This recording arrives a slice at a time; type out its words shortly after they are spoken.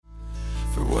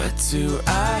What do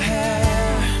I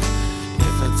have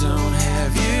if I don't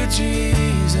have you,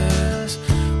 Jesus?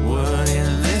 What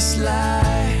in this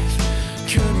life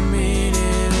could mean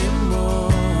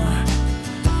anymore?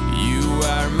 You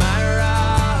are my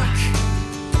rock,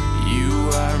 you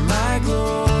are my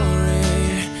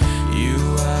glory, you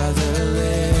are the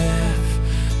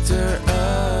lifter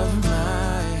of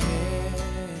my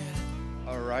head.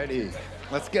 Alrighty,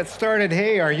 let's get started.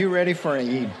 Hey, are you ready for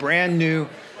a brand new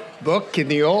book in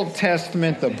the Old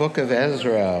Testament, the book of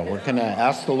Ezra? We're going to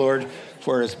ask the Lord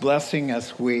for his blessing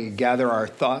as we gather our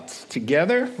thoughts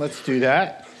together. Let's do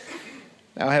that.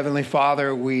 Now, Heavenly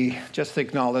Father, we just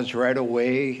acknowledge right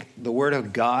away the Word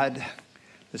of God,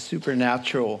 the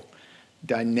supernatural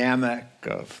dynamic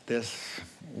of this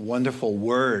wonderful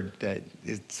Word that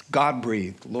it's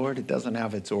God-breathed. Lord, it doesn't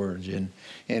have its origin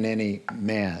in any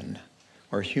man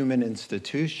or human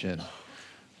institution.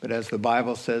 But as the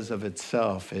Bible says of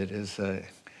itself, it is a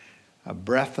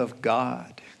breath of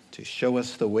God to show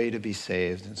us the way to be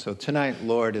saved. And so tonight,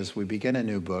 Lord, as we begin a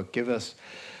new book, give us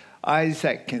eyes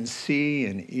that can see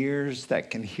and ears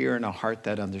that can hear and a heart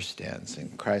that understands. In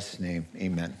Christ's name,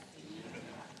 amen.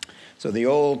 So the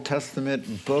Old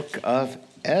Testament book of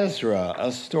Ezra,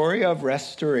 a story of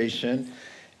restoration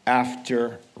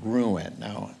after ruin.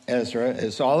 Now, Ezra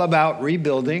is all about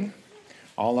rebuilding,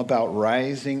 all about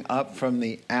rising up from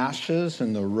the ashes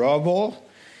and the rubble,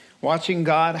 watching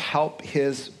God help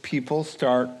his people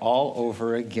start all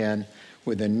over again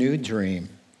with a new dream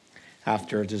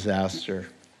after a disaster.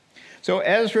 So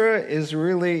Ezra is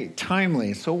really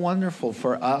timely, so wonderful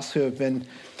for us who have been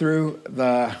through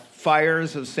the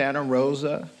fires of Santa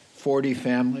Rosa, 40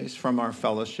 families from our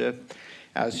fellowship,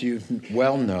 as you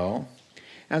well know.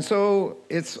 And so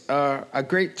it's a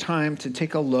great time to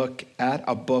take a look at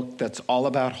a book that's all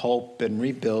about hope and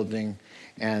rebuilding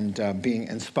and being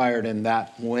inspired in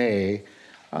that way.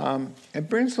 It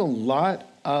brings a lot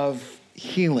of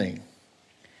healing.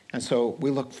 And so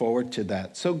we look forward to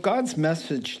that. So God's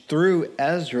message through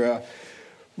Ezra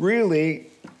really,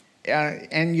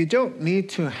 and you don't need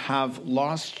to have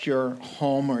lost your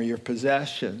home or your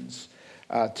possessions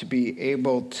to be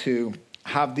able to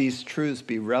have these truths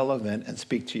be relevant and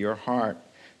speak to your heart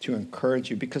to encourage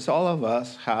you, because all of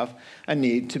us have a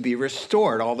need to be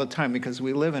restored all the time because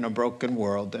we live in a broken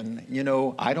world. And, you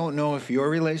know, I don't know if your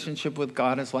relationship with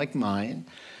God is like mine,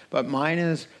 but mine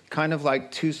is kind of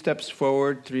like 2 steps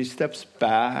forward, 3 steps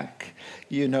back.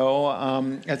 You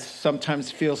know, it sometimes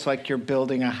feels like you're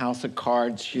building a house of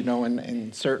cards, you know,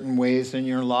 in certain ways in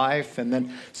your life. And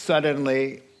then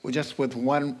suddenly, just with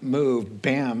one move,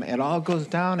 bam, it all goes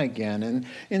down again. And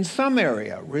in some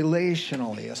area,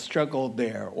 relationally, a struggle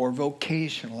there, or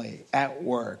vocationally, at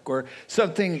work, or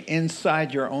something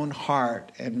inside your own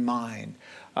heart and mind.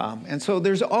 And so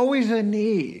there's always a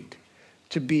need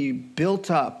to be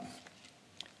built up,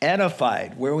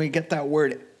 edified, where we get that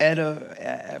word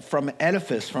from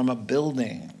edifice, from a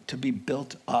building, to be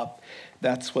built up.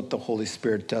 That's what the Holy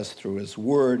Spirit does through his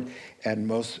word, and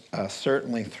most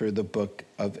certainly through the book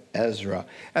of Ezra.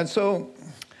 And so,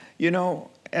 you know,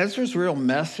 Ezra's real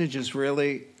message is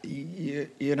really,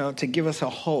 you know, to give us a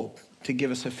hope, to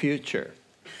give us a future.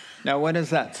 Now, when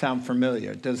does that sound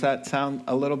familiar? Does that sound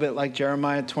a little bit like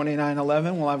Jeremiah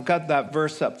 29:11? Well, I've got that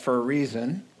verse up for a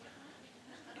reason.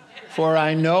 For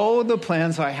I know the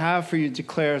plans I have for you,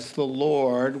 declares the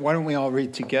Lord. Why don't we all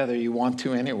read together? You want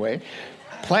to anyway.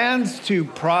 Plans to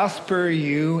prosper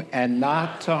you and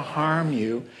not to harm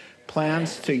you.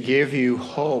 Plans to give you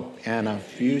hope and a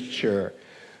future.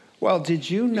 Well, did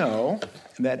you know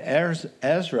that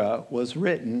Ezra was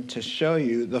written to show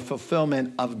you the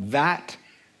fulfillment of that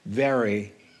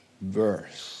very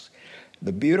verse?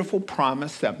 The beautiful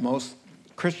promise that most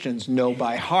Christians know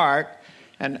by heart,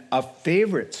 and a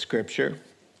favorite scripture,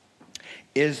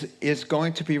 is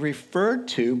going to be referred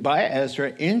to by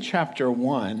Ezra in chapter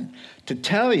 1 to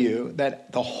tell you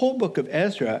that the whole book of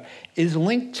Ezra is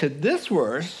linked to this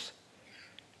verse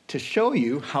to show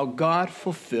you how God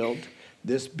fulfilled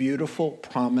this beautiful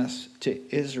promise to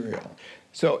Israel.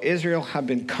 So Israel had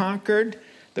been conquered.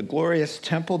 The glorious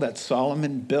temple that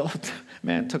Solomon built,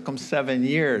 man, it took him 7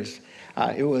 years.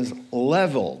 It was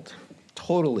leveled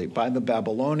totally by the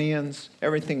Babylonians,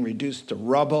 everything reduced to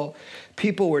rubble.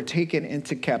 People were taken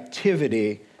into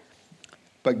captivity,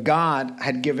 but God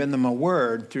had given them a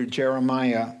word through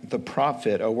Jeremiah the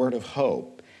prophet, a word of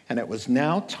hope. And it was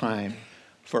now time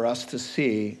for us to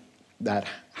see that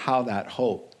how that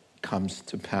hope comes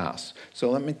to pass.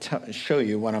 So let me show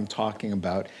you what I'm talking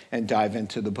about and dive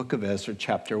into the book of Ezra,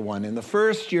 chapter 1. In the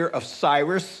first year of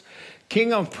Cyrus,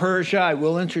 king of Persia, I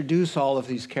will introduce all of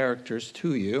these characters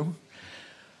to you.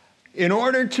 in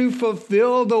order to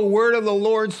fulfill the word of the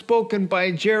Lord spoken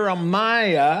by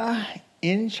Jeremiah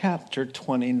in chapter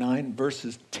 29,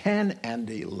 verses 10 and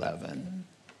 11.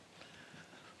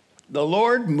 The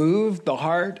Lord moved the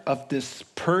heart of this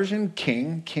Persian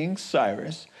king, King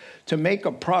Cyrus, to make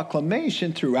a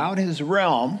proclamation throughout his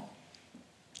realm.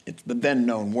 It's the then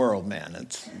known world, man.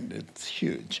 It's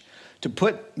huge. To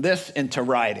put this into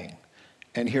writing.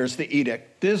 And here's the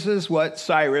edict. This is what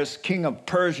Cyrus, king of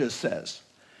Persia, says.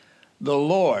 The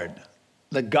Lord,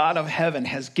 the God of heaven,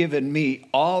 has given me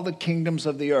all the kingdoms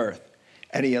of the earth,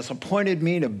 and he has appointed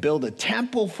me to build a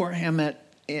temple for him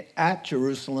at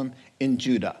Jerusalem in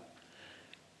Judah.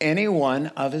 Any one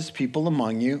of his people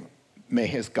among you, may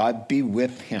his God be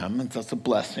with him, and that's a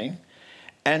blessing,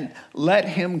 and let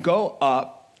him go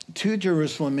up to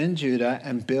Jerusalem in Judah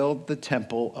and build the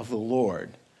temple of the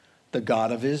Lord, the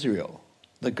God of Israel,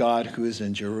 the God who is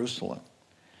in Jerusalem.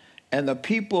 And the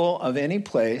people of any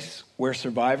place where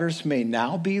survivors may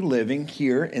now be living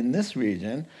here in this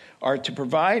region are to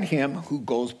provide him who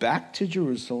goes back to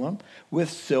Jerusalem with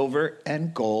silver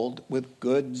and gold, with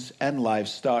goods and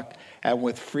livestock, and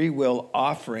with free will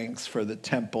offerings for the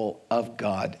temple of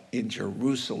God in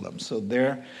Jerusalem. So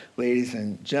there, ladies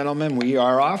and gentlemen, we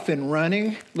are off and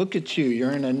running. Look at you.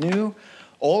 You're in a new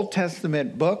Old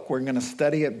Testament book. We're going to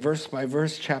study it verse by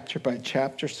verse, chapter by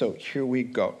chapter. So here we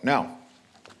go. Now,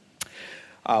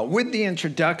 with the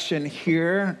introduction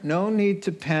here, no need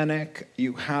to panic.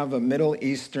 You have a Middle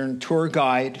Eastern tour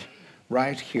guide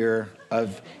right here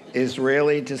of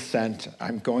Israeli descent.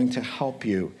 I'm going to help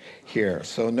you here.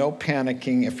 So no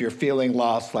panicking if you're feeling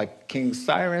lost like King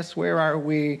Cyrus, where are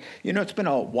we? You know, it's been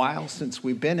a while since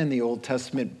we've been in the Old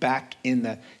Testament, back in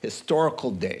the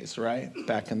historical days, right?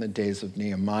 Back in the days of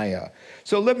Nehemiah.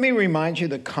 So let me remind you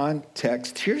the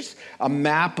context. Here's a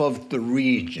map of the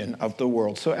region of the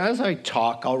world. So as I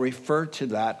talk, I'll refer to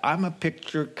that. I'm a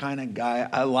picture kind of guy.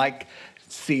 I like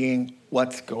seeing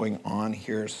what's going on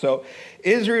here. So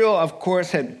Israel, of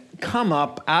course, had come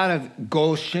up out of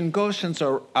Goshen. Goshen's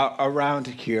around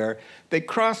here. They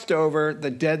crossed over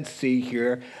the Dead Sea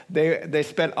here. They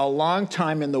spent a long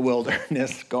time in the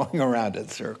wilderness going around in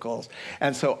circles.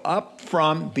 And so up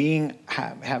from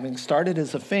having started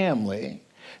as a family,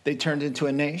 they turned into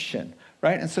a nation,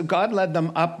 right? And so God led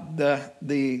them up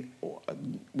the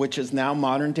which is now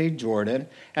modern-day Jordan,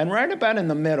 and right about in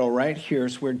the middle, right here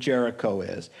is where Jericho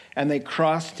is. And they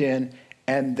crossed in,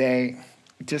 and they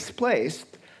displaced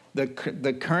the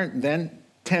current then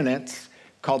tenants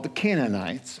called the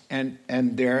Canaanites, and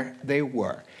there they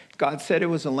were. God said it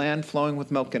was a land flowing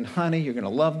with milk and honey. You're going to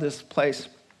love this place.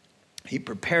 He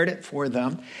prepared it for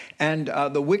them. And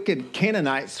the wicked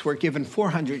Canaanites were given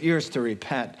 400 years to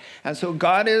repent. And so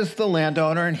God is the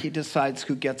landowner, and he decides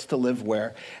who gets to live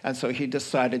where. And so he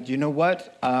decided, you know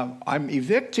what? I'm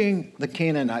evicting the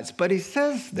Canaanites. But he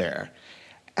says there,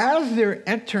 as they're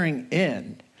entering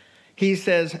in, he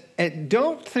says,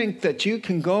 don't think that you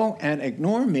can go and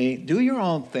ignore me, do your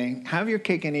own thing, have your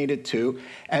cake and eat it too,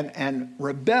 and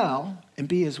rebel and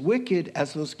be as wicked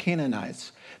as those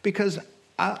Canaanites, because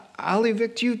I'll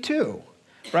evict you too,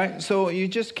 right? So you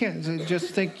just can't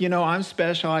just think, you know, I'm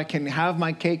special. I can have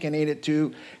my cake and eat it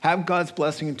too, have God's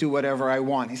blessing and do whatever I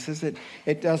want. He says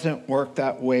it doesn't work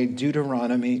that way.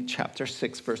 Deuteronomy chapter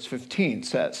 6, verse 15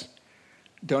 says,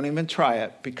 don't even try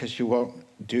it because you won't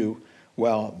do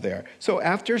well there. So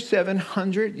after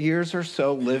 700 years or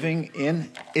so living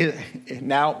in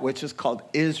now, which is called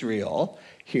Israel,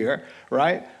 here,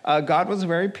 right? God was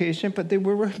very patient, but they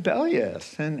were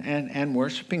rebellious and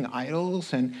worshiping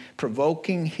idols and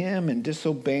provoking him and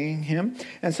disobeying him.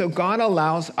 And so God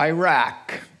allows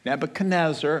Iraq.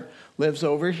 Nebuchadnezzar lives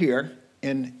over here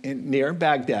in near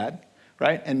Baghdad,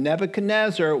 right? And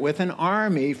Nebuchadnezzar, with an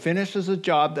army, finishes a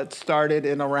job that started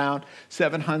in around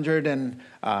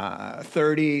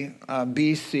 730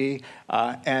 BC,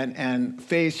 and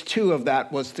phase 2 of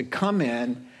that was to come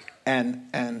in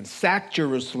and sack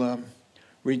Jerusalem,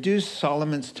 reduce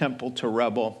Solomon's temple to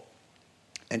rubble,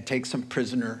 and take some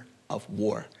prisoner of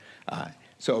war.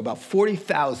 So about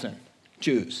 40,000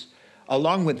 Jews,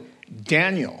 along with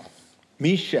Daniel,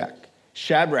 Meshach,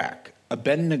 Shadrach,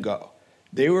 Abednego,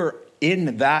 they were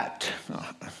in that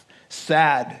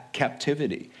sad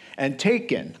captivity and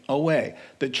taken away.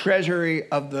 The treasury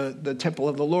of the temple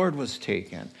of the Lord was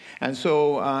taken. And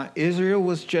so Israel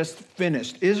was just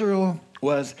finished. Israel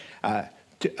was a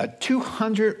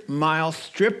 200-mile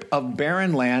strip of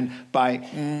barren land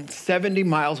by 70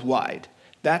 miles wide.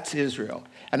 That's Israel.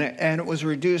 And it was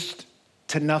reduced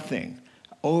to nothing,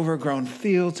 overgrown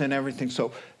fields and everything.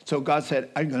 So God said,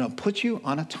 I'm going to put you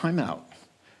on a timeout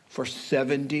for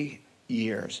 70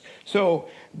 years. So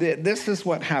this is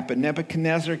what happened.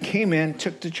 Nebuchadnezzar came in,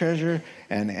 took the treasure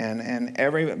and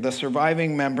the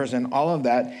surviving members and all of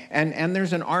that. And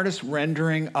there's an artist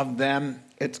rendering of them.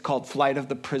 It's called Flight of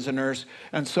the Prisoners.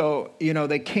 And so,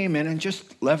 they came in and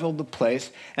just leveled the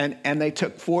place. And they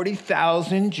took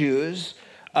 40,000 Jews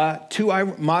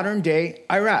to modern day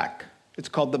Iraq. It's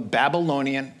called the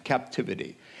Babylonian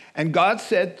captivity. And God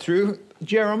said through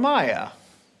Jeremiah,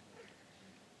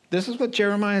 this is what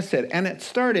Jeremiah said. And it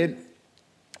started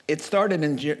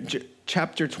in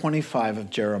chapter 25 of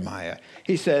Jeremiah.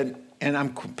 He said, and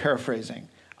I'm paraphrasing,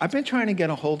 I've been trying to get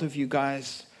a hold of you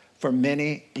guys for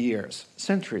many years,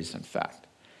 centuries in fact.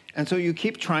 And so you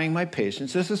keep trying my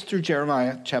patience. This is through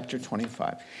Jeremiah chapter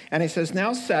 25. And he says,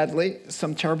 now sadly,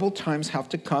 some terrible times have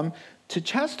to come to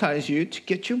chastise you, to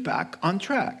get you back on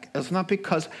track. It's not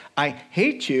because I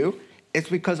hate you, it's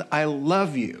because I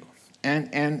love you.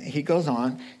 And he goes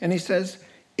on, and he says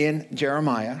in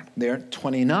Jeremiah, there,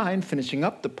 29, finishing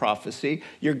up the prophecy,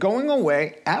 you're going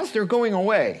away. As they're going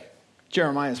away,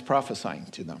 Jeremiah is prophesying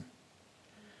to them.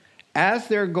 As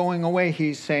they're going away,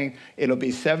 he's saying, it'll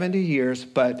be 70 years,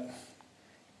 but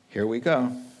here we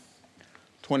go.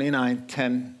 29,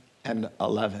 10, and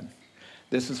 11.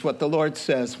 This is what the Lord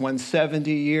says. When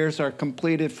 70 years are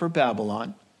completed for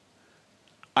Babylon,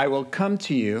 I will come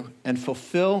to you and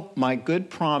fulfill my good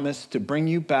promise to bring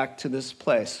you back to this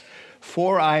place.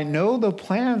 For I know the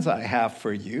plans I have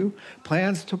for you,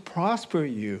 plans to prosper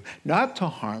you, not to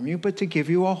harm you, but to give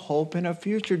you a hope and a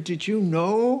future. Did you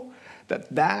know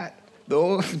that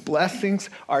those blessings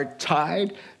are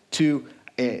tied to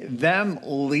them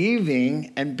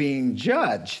leaving and being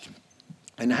judged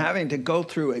and having to go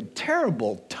through a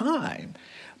terrible time?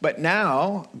 But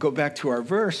now, go back to our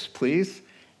verse, please.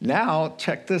 Now,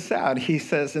 check this out. He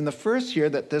says, in the first year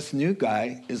that this new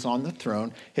guy is on the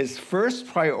throne, his first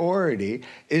priority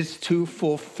is to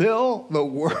fulfill the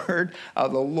word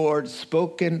of the Lord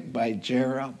spoken by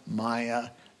Jeremiah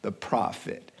the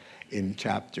prophet in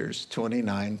chapters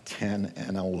 29, 10,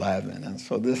 and 11. And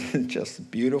so this is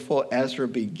just beautiful. Ezra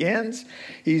begins.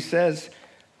 He says,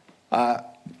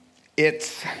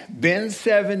 it's been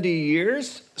 70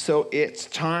 years, so it's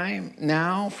time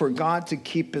now for God to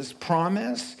keep his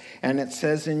promise. And it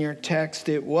says in your text,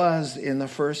 it was in the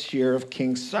first year of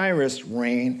King Cyrus'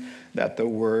 reign that the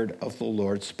word of the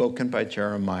Lord spoken by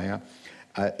Jeremiah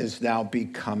is now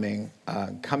coming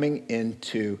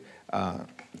into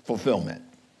fulfillment.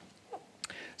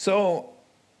 So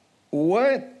who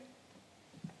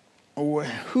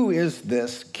is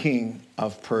this king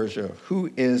of Persia?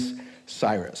 Who is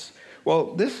Cyrus?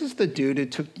 Well, this is the dude who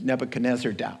took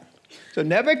Nebuchadnezzar down. So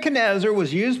Nebuchadnezzar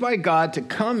was used by God to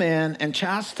come in and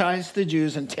chastise the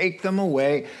Jews and take them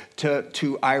away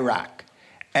to Iraq.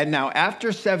 And now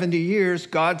after 70 years,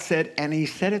 God said, and he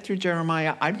said it through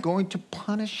Jeremiah, I'm going to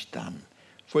punish them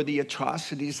for the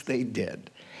atrocities they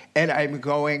did. And I'm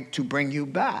going to bring you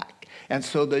back. And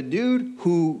so the dude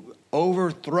who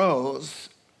overthrows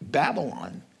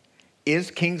Babylon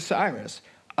is King Cyrus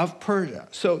of Persia.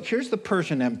 So here's the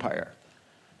Persian Empire.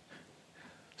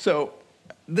 So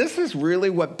this is really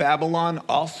what Babylon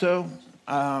also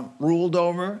ruled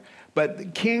over.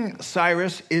 But King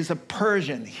Cyrus is a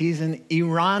Persian. He's an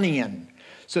Iranian.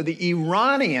 So the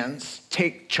Iranians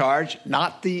take charge,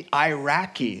 not the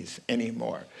Iraqis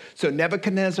anymore. So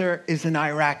Nebuchadnezzar is an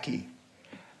Iraqi.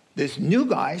 This new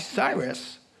guy,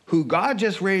 Cyrus, who God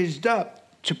just raised up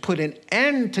to put an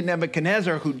end to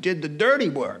Nebuchadnezzar, who did the dirty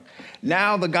work.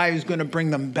 Now the guy who's going to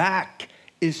bring them back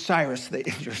is Cyrus. The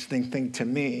interesting thing to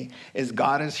me is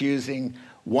God is using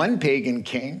one pagan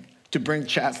king to bring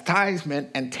chastisement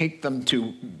and take them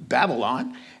to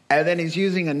Babylon. And then he's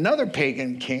using another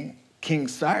pagan king, King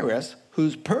Cyrus,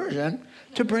 who's Persian,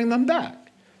 to bring them back.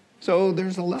 So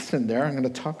there's a lesson there. I'm going to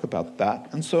talk about that.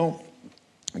 And so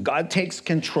God takes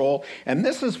control. And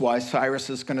this is why Cyrus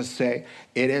is going to say,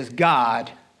 it is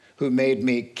God who made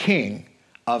me king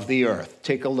of the earth.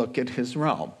 Take a look at his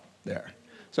realm there.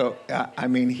 So,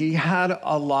 he had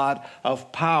a lot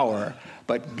of power,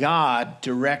 but God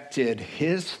directed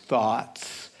his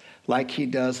thoughts like he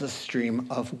does a stream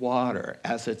of water,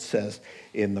 as it says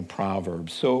in the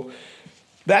Proverbs. So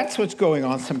that's what's going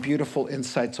on. Some beautiful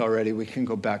insights already. We can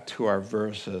go back to our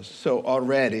verses. So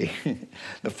already,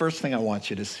 the first thing I want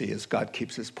you to see is God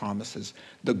keeps his promises,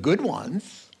 the good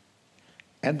ones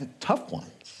and the tough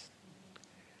ones.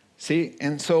 See,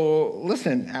 and so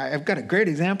listen, I've got a great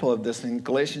example of this in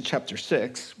Galatians chapter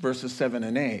 6, verses 7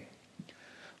 and 8.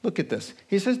 Look at this.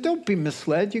 He says, don't be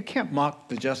misled. You can't mock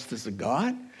the justice of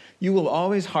God. You will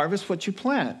always harvest what you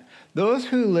plant. Those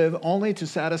who live only to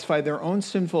satisfy their own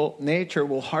sinful nature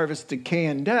will harvest decay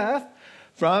and death,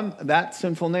 from that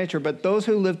sinful nature. But those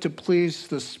who live to please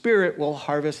the Spirit will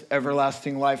harvest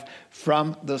everlasting life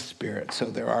from the Spirit. So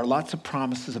there are lots of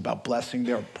promises about blessing.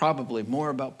 There are probably more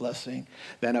about blessing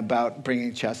than about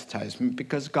bringing chastisement,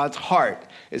 because God's heart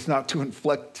is not to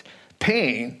inflict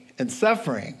pain and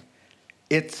suffering.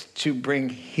 It's to bring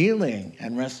healing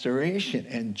and restoration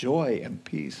and joy and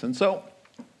peace. And so,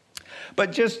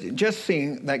 but just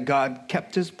seeing that God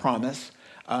kept his promise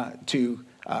to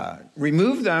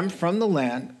remove them from the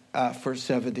land for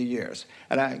 70 years.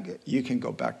 And you can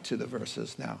go back to the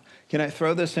verses now. Can I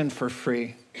throw this in for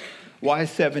free? Why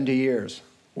 70 years?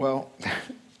 Well,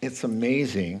 it's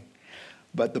amazing.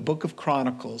 But the book of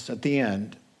Chronicles at the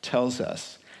end tells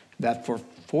us that for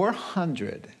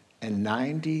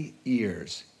 490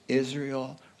 years,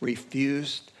 Israel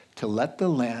refused to let the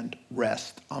land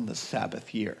rest on the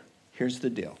Sabbath year. Here's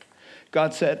the deal.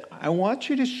 God said, I want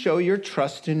you to show your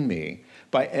trust in me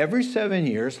by every 7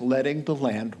 years letting the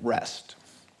land rest.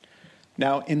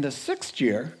 Now, in the 6th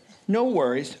year, no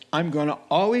worries. I'm going to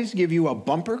always give you a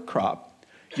bumper crop.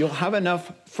 You'll have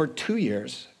enough for 2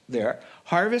 years there.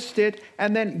 Harvest it,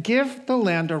 and then give the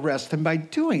land a rest. And by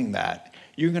doing that,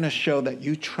 you're going to show that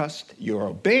you trust, you're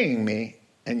obeying me,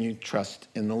 and you trust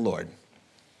in the Lord.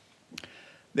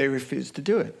 They refused to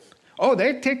do it. Oh,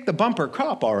 they take the bumper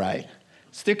crop, all right,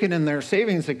 stick it in their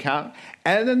savings account,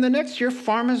 and then the next year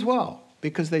farm as well,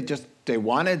 because they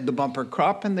wanted the bumper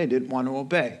crop and they didn't want to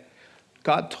obey.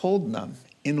 God told them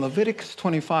in Leviticus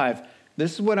 25,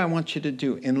 this is what I want you to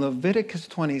do. In Leviticus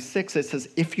 26, it says,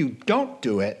 if you don't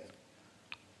do it,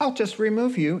 I'll just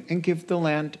remove you and give the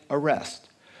land a rest.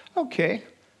 Okay,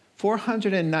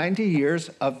 490 years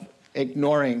of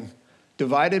ignoring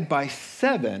divided by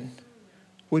 7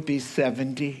 would be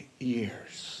 70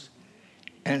 years.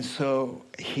 And so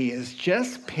he is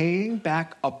just paying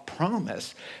back a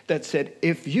promise that said,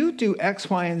 if you do X,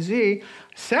 Y, and Z,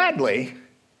 sadly,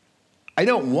 I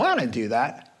don't want to do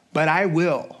that, but I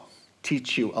will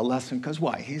teach you a lesson. Because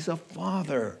why? He's a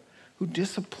father who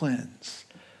disciplines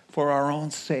for our own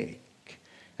sake.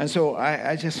 And so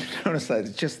I just noticed that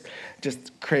it's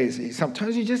just crazy.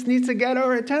 Sometimes you just need to get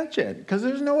our attention because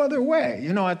there's no other way.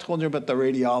 You know, I told you about the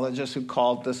radiologist who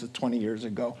called, this is 20 years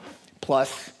ago,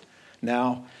 plus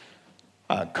now,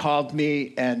 called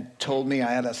me and told me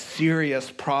I had a serious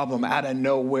problem out of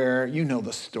nowhere. You know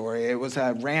the story. It was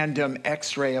a random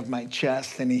x-ray of my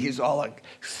chest, and he's all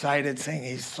excited saying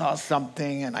he saw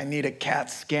something and I need a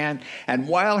CAT scan. And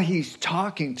while he's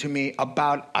talking to me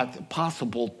about a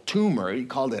possible tumor, he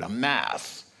called it a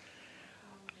mass,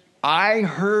 I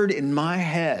heard in my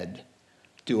head,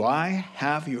 do I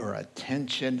have your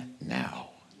attention now?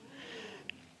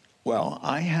 Well,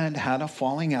 I had a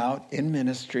falling out in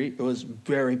ministry. It was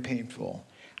very painful.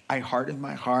 I hardened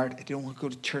my heart. I didn't want to go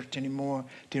to church anymore.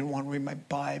 Didn't want to read my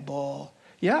Bible.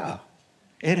 Yeah,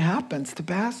 it happens to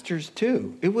pastors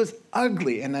too. It was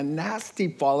ugly and a nasty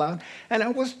fallout, and I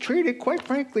was treated, quite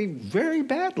frankly, very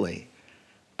badly.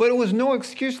 But it was no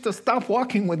excuse to stop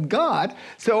walking with God,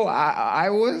 so I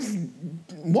was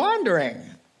wandering.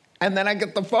 And then I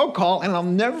get the phone call, and I'll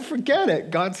never forget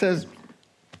it. God says,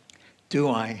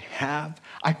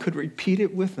 I could repeat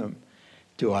it with him.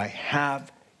 Do I have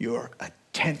your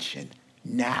attention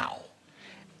now?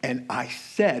 And I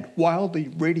said, while the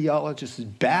radiologist is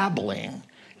babbling,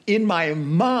 in my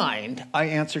mind, I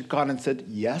answered God and said,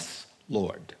 yes,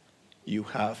 Lord, you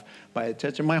have my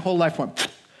attention. My whole life went,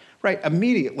 right,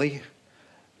 immediately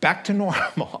back to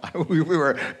normal. We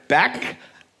were back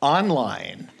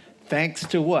online. Thanks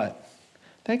to what?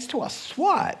 Thanks to a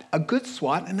SWAT, a good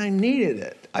SWAT, and I needed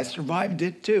it. I survived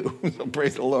it too. So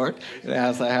praise the Lord. It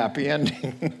has a happy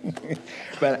ending.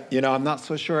 But, I'm not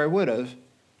so sure I would have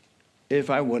if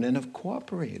I wouldn't have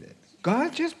cooperated.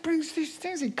 God just brings these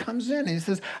things. He comes in and he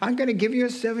says, I'm going to give you a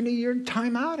 70-year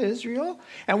time out, Israel.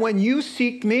 And when you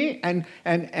seek me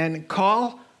and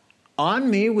call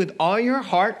on me with all your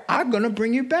heart, I'm going to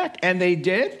bring you back. And they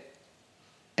did.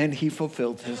 And he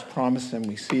fulfilled his promise, and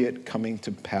we see it coming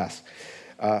to pass.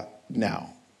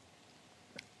 Now,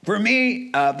 for me,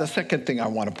 the second thing I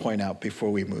want to point out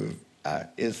before we move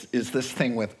is this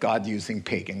thing with God using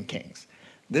pagan kings.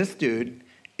 This dude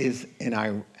is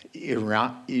an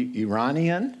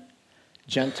Iranian,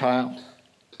 Gentile,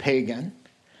 pagan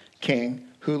king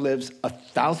who lives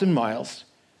 1,000 miles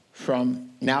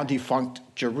from now defunct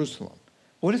Jerusalem.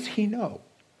 What does he know?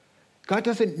 God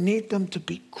doesn't need them to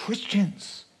be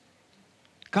Christians.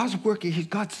 God's working,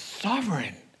 God's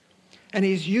sovereign. And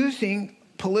he's using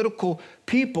political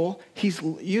people. He's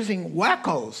using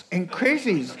wackos and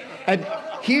crazies. And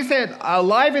he's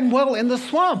alive and well in the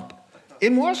swamp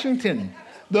in Washington.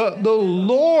 The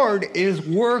Lord is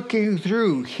working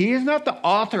through. He is not the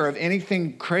author of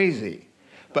anything crazy.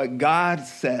 But God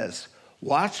says,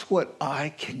 watch what I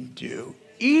can do.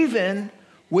 Even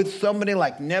with somebody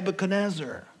like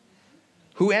Nebuchadnezzar,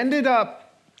 who ended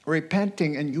up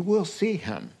repenting, and you will see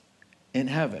him in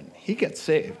heaven. He gets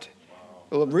saved.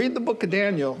 Well, read the book of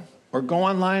Daniel or go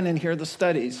online and hear the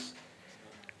studies.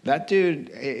 That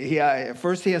dude,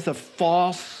 first he has a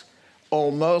false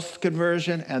almost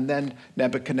conversion, and then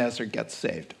Nebuchadnezzar gets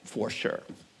saved for sure.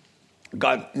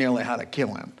 God nearly had to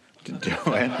kill him to do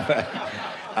it.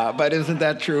 But isn't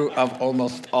that true of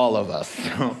almost all of us?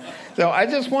 So I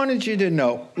just wanted you to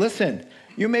know, listen,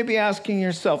 you may be asking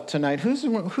yourself tonight,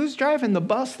 who's driving the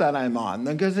bus that I'm on?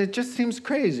 Because it just seems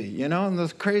crazy, you know, and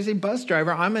this crazy bus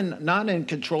driver, not in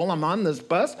control, I'm on this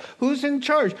bus. Who's in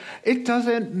charge? It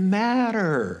doesn't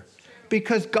matter,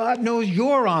 because God knows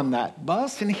you're on that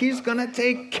bus, and he's going to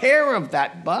take care of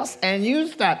that bus and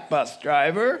use that bus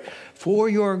driver for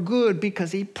your good,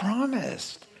 because he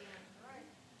promised,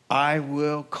 I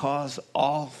will cause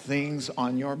all things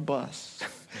on your bus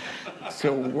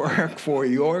to work for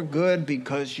your good,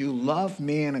 because you love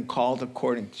me and are called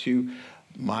according to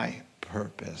my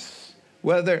purpose.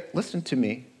 Listen to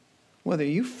me, whether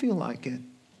you feel like it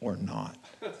or not.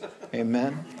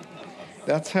 Amen?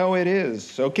 That's how it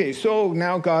is. Okay, so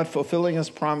now God fulfilling his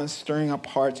promise, stirring up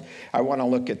hearts. I want to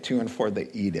look at 2 and 4,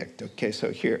 the edict. Okay,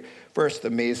 so here, first,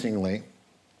 amazingly,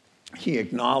 he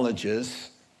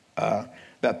acknowledges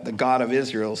that the God of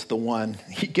Israel is the one.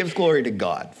 He gives glory to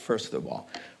God, first of all.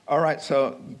 All right,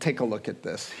 so take a look at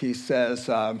this. He says,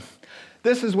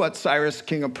 this is what Cyrus,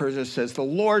 king of Persia, says. The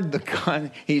Lord, the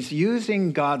God, he's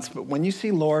using God's, but when you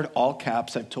see Lord, all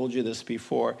caps, I've told you this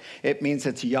before, it means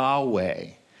it's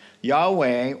Yahweh.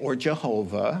 Yahweh, or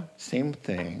Jehovah, same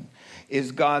thing,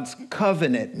 is God's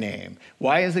covenant name.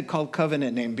 Why is it called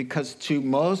covenant name? Because to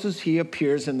Moses, he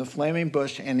appears in the flaming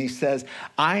bush and he says,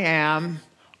 I am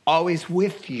always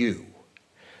with you.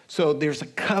 So there's a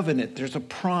covenant, there's a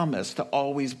promise to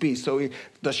always be. So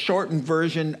the shortened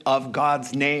version of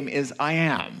God's name is I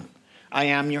am. I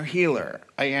am your healer.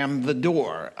 I am the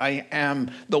door. I am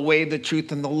the way, the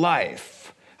truth, and the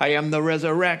life. I am the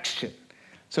resurrection.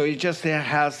 So he just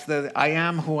has the I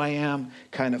am who I am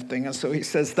kind of thing. And so he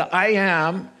says the I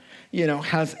am,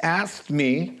 has asked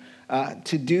me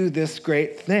to do this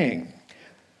great thing.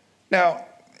 Now,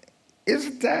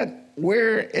 isn't that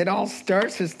where it all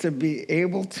starts, is to be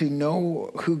able to know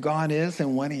who God is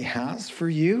and what he has for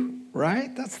you,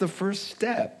 right? That's the first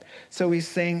step. So he's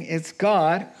saying it's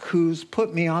God who's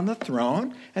put me on the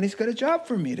throne and he's got a job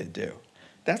for me to do.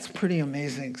 That's pretty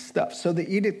amazing stuff. So the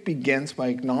edict begins by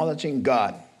acknowledging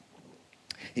God.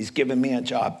 He's given me a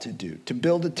job to do, to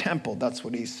build a temple. That's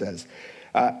what he says.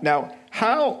 Now,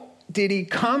 how did he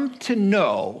come to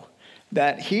know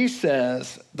that he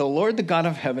says, the Lord, the God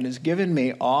of heaven, has given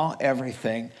me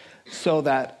everything, so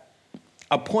that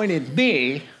appointed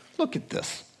me, look at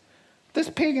this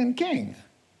pagan king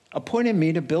appointed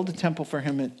me to build a temple for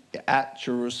him at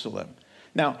Jerusalem.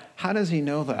 Now, how does he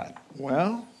know that?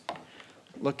 Well,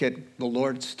 look at the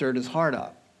Lord stirred his heart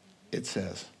up, it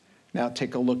says. Now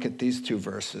take a look at these 2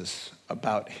 verses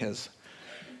about his.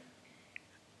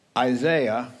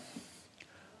 Isaiah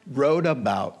wrote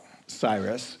about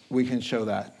Cyrus, we can show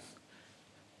that,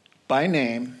 by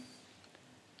name,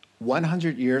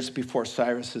 100 years before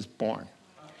Cyrus is born.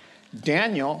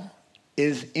 Daniel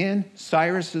is in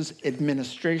Cyrus's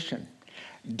administration.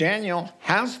 Daniel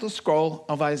has the scroll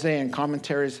of Isaiah, and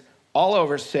commentaries all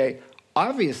over say,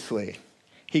 obviously,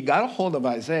 he got a hold of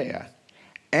Isaiah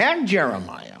and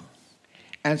Jeremiah.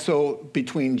 And so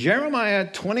between Jeremiah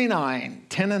 29,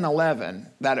 10 and 11,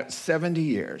 that's 70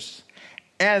 years,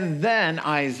 and then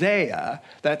Isaiah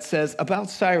that says about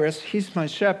Cyrus, he's my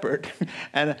shepherd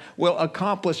and will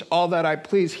accomplish all that I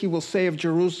please. He will say of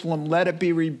Jerusalem, let it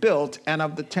be rebuilt, and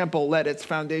of the temple, let its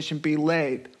foundation be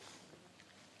laid.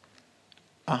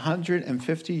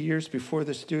 150 years before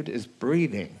this dude is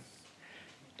breathing.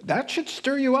 That should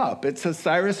stir you up. It says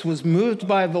Cyrus was moved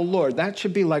by the Lord. That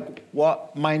should be like, well,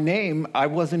 my name, I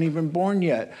wasn't even born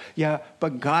yet. Yeah,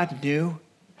 but God knew.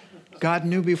 God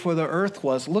knew before the earth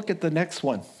was. Look at the next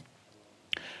one.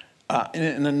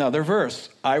 In another verse,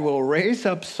 I will raise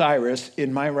up Cyrus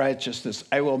in my righteousness.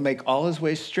 I will make all his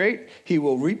ways straight. He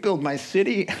will rebuild my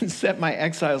city and set my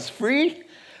exiles free,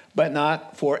 but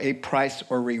not for a price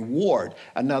or reward.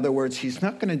 In other words, he's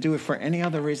not going to do it for any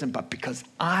other reason, but because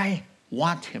I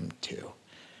want him to.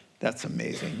 That's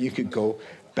amazing. You could go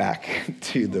back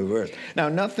to the verse. Now,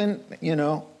 nothing,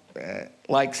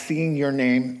 like seeing your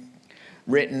name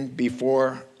written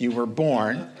before you were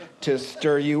born to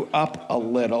stir you up a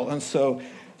little. And so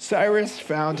Cyrus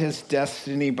found his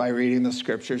destiny by reading the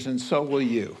scriptures, and so will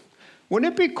you.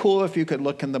 Wouldn't it be cool if you could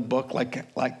look in the book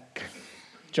like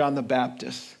John the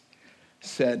Baptist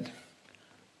said,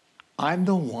 I'm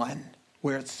the one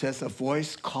where it says a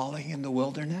voice calling in the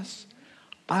wilderness?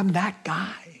 I'm that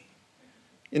guy.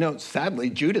 You know,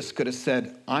 sadly, Judas could have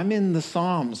said, I'm in the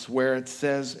Psalms where it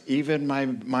says, even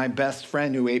my best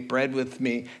friend who ate bread with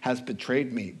me has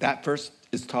betrayed me. That verse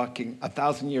is talking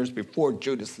 1,000 years before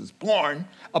Judas is born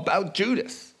about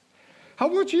Judas. How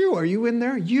about you? Are you in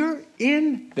there? You're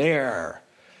in there.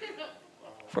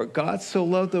 For God so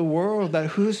loved the world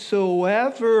that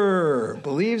whosoever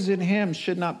believes in him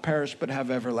should not perish but have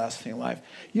everlasting life.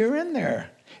 You're in there.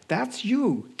 That's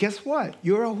you. Guess what?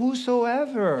 You're a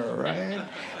whosoever, right?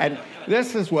 And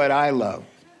this is what I love.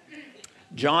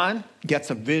 John gets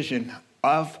a vision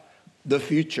of the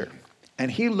future,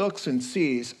 and he looks and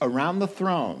sees around the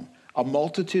throne a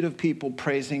multitude of people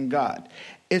praising God.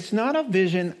 It's not a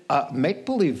vision, a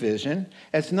make-believe vision.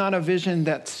 It's not a vision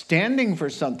that's standing for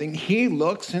something. He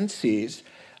looks and sees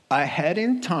ahead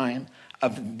in time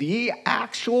of the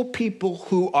actual people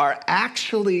who are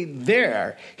actually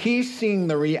there. He's seeing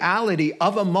the reality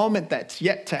of a moment that's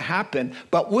yet to happen,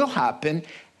 but will happen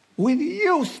with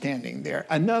you standing there.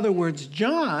 In other words,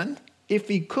 John, if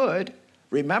he could,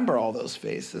 remember all those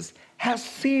faces, has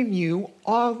seen you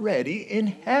already in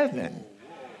heaven.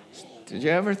 Did you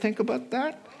ever think about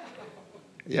that?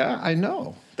 Yeah, I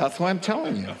know. That's why I'm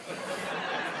telling you.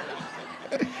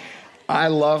 I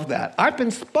love that. I've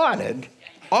been spotted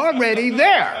already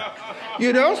there.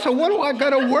 You know, so what do I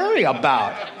got to worry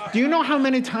about? Do you know how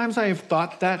many times I have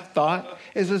thought that thought?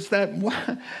 Is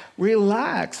that,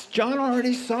 relax. John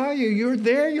already saw you. You're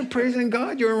there. You're praising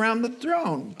God. You're around the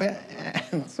throne.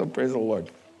 So praise the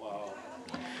Lord. Wow.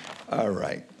 All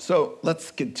right. So let's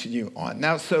continue on.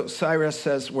 Now, so Cyrus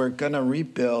says we're going to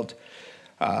rebuild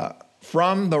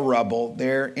from the rubble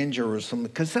there in Jerusalem,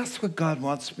 because that's what God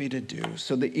wants me to do.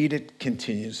 So the edict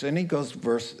continues, and he goes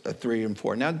verse 3 and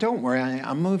 4. Now, don't worry,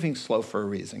 I'm moving slow for a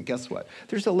reason. Guess what?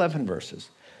 There's 11 verses.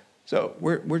 So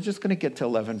we're just going to get to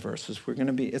 11 verses.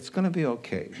 It's going to be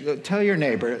okay. Tell your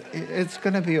neighbor, it's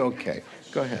going to be okay.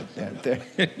 Go ahead. There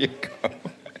you go.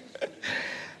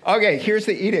 Okay, here's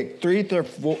the edict,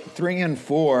 3 and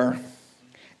 4.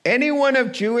 Anyone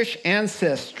of Jewish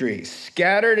ancestry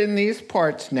scattered in these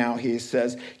parts now, he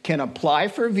says, can apply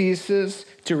for visas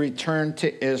to return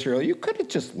to Israel. You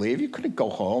couldn't just leave. You couldn't go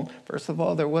home. First of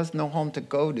all, there was no home to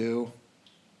go to.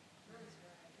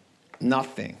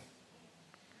 Nothing.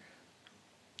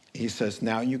 He says,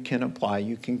 now you can apply.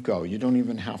 You can go. You don't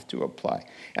even have to apply.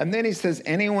 And then he says,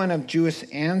 anyone of Jewish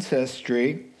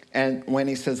ancestry, and when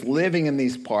he says living in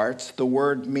these parts, the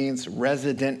word means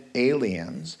resident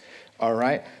aliens. All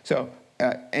right, so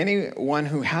anyone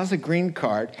who has a green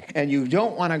card and you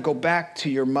don't want to go back to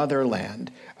your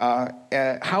motherland,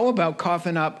 how about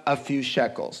coughing up a few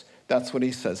shekels? That's what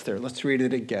he says there. Let's read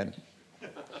it again.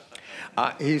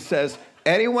 He says,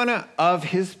 anyone of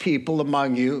his people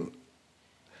among you,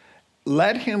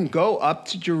 let him go up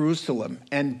to Jerusalem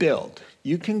and build.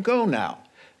 You can go now.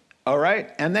 All right,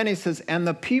 and then he says, and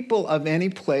the people of any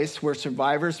place where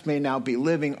survivors may now be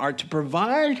living are to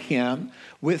provide him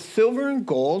with silver and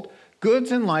gold,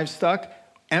 goods and livestock,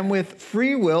 and with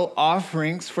free will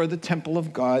offerings for the temple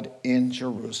of God in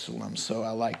Jerusalem. So I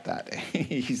like that.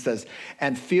 He says,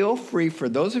 and feel free for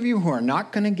those of you who are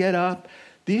not going to get up.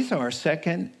 These are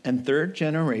second and third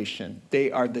generation.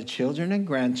 They are the children and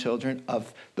grandchildren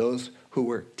of those who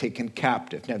were taken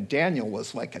captive. Now, Daniel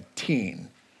was like a teen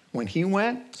when he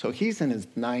went, so he's in his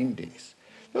 90s.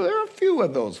 So there are a few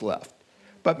of those left.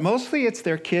 But mostly it's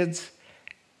their kids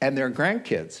and their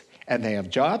grandkids. And they have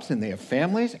jobs and they have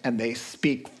families and they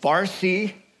speak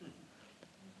Farsi.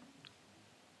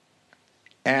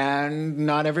 And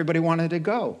not everybody wanted to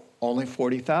go. Only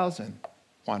 40,000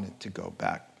 wanted to go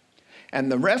back. And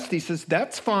the rest, he says,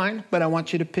 that's fine, but I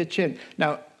want you to pitch in.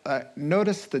 Now,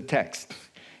 notice the text.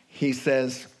 He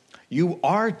says, you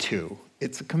are to.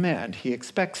 It's a command. He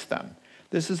expects them.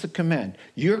 This is a command.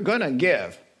 You're going to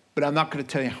give, but I'm not going to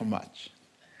tell you how much.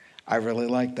 I really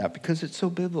like that because it's so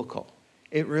biblical.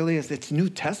 It really is. It's New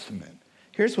Testament.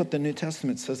 Here's what the New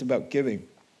Testament says about giving.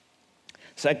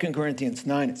 2 Corinthians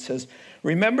 9, it says,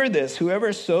 remember this,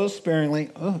 whoever sows sparingly,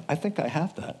 I think I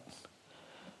have that.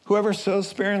 Whoever sows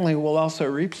sparingly will also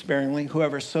reap sparingly.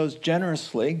 Whoever sows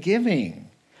generously,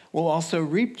 giving, will also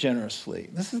reap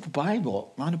generously. This is the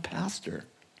Bible, not a pastor.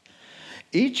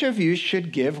 Each of you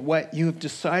should give what you have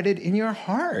decided in your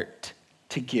heart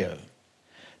to give,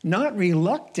 not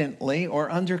reluctantly or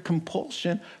under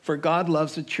compulsion, for God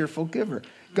loves a cheerful giver.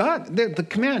 God, the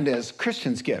command is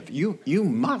Christians give. You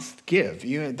must give.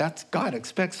 God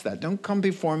expects that. Don't come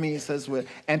before me, he says, with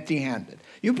empty-handed.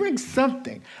 You bring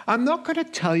something. I'm not going to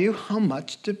tell you how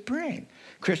much to bring.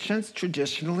 Christians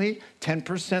traditionally,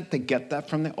 10%, they get that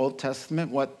from the Old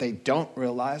Testament. What they don't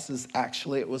realize is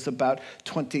actually it was about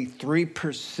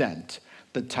 23%.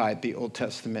 The tithe, the Old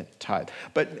Testament tithe.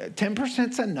 But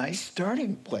 10% is a nice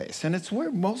starting place, and it's where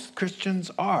most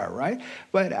Christians are, right?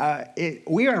 But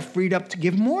we are freed up to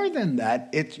give more than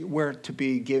that. We're to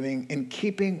be giving in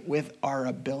keeping with our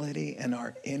ability and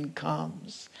our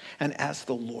incomes, and as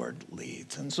the Lord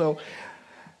leads. And so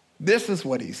this is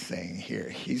what he's saying here.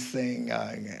 He's saying,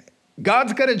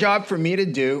 God's got a job for me to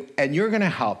do, and you're going to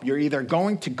help. You're either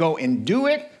going to go and do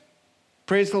it,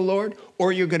 praise the Lord,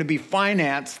 or you're going to be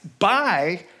financed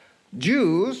by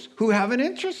Jews who have an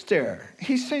interest there.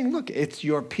 He's saying, look, it's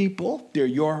your people, they're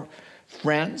your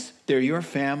friends, they're your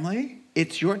family,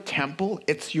 it's your temple,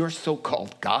 it's your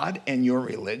so-called God and your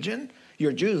religion.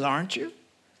 You're Jews, aren't you?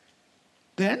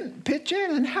 Then pitch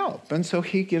in and help. And so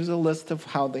he gives a list of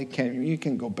how they can. You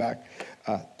can go back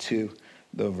to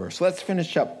the verse. Let's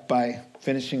finish up by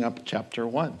finishing up chapter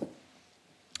 1.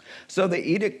 So the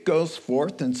edict goes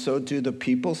forth, and so do the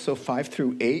people. So 5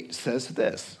 through 8 says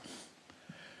this.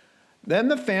 Then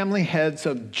the family heads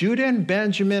of Judah and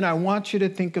Benjamin, I want you to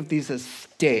think of these as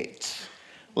states,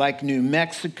 like New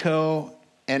Mexico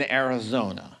and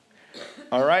Arizona.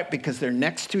 All right? Because they're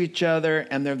next to each other,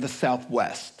 and they're the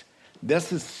Southwest.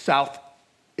 This is South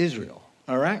Israel.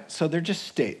 All right? So they're just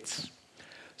states.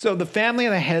 So the family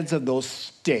and the heads of those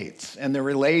states, and they're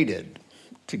related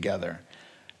together.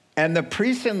 And the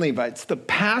priests and Levites, the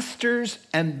pastors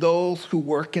and those who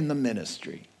work in the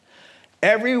ministry,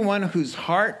 everyone whose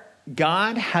heart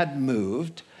God had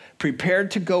moved,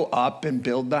 prepared to go up and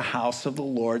build the house of the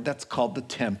Lord, that's called the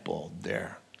temple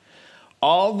there.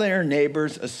 All their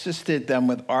neighbors assisted them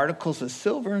with articles of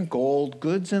silver and gold,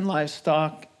 goods and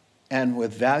livestock, and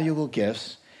with valuable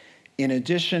gifts, in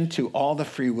addition to all the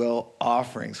free will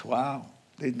offerings. Wow,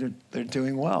 they're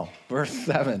doing well. Verse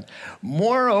 7,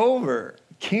 moreover,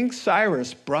 King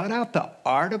Cyrus brought out the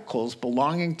articles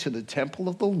belonging to the temple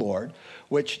of the Lord,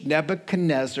 which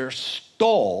Nebuchadnezzar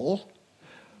stole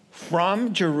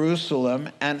from Jerusalem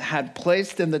and had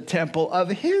placed in the temple of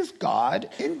his God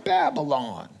in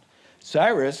Babylon.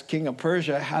 Cyrus, king of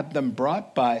Persia, had them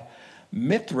brought by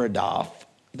Mithredath,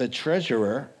 the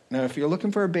treasurer. Now, if you're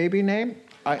looking for a baby name,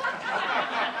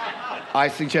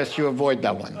 I suggest you avoid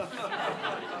that one.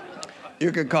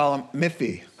 You could call him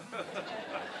Miffy.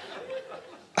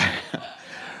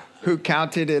 Who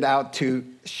counted it out to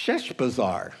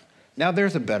Sheshbazzar. Now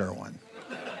there's a better one.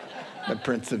 The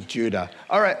Prince of Judah.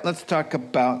 All right, let's talk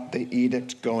about the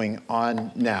edict going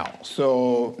on now.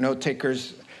 So, note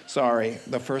takers, sorry.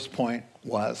 The first point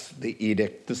was the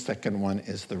edict. The second one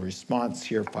is the response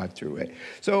here, 5 through 8.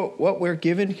 So what we're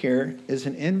given here is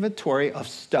an inventory of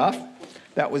stuff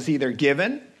that was either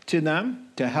given to them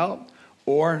to help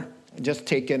or just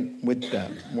taken with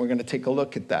them. We're going to take a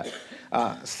look at that.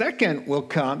 Second will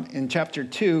come in chapter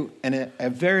 2, and a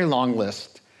very long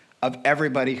list of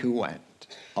everybody who went,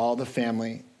 all the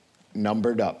family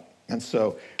numbered up. And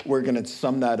so we're going to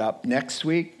sum that up next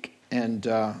week and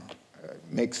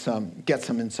get some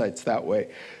insights that way.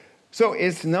 So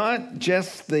it's not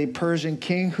just the Persian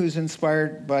king who's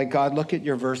inspired by God. Look at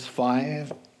your verse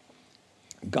 5.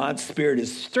 God's Spirit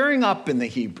is stirring up in the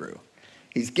Hebrew.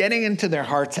 He's getting into their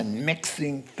hearts and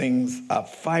mixing things up,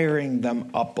 firing them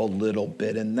up a little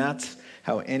bit. And that's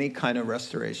how any kind of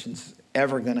restoration's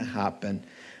ever going to happen.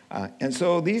 And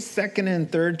so these second and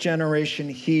third generation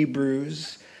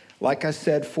Hebrews, like I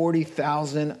said,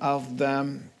 40,000 of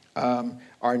them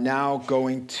are now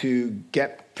going to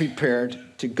get prepared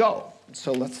to go.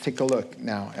 So let's take a look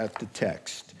now at the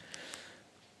text.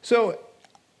 So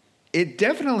it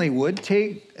definitely would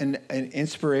take an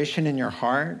inspiration in your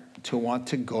heart to want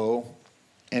to go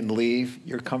and leave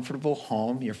your comfortable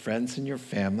home, your friends and your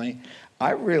family.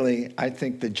 I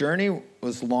think the journey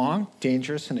was long,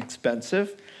 dangerous, and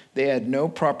expensive. They had no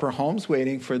proper homes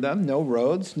waiting for them, no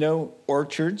roads, no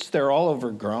orchards. They're all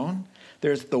overgrown.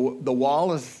 There's the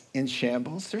wall is in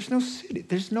shambles. There's no city.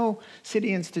 There's no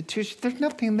city institution. There's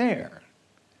nothing there.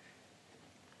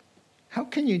 How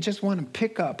can you just want to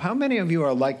pick up? How many of you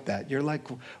are like that? You're like,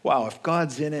 wow, if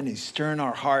God's in it, he's stirring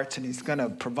our hearts and he's going to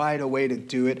provide a way to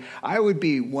do it. I would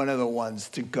be one of the ones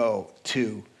to go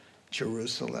to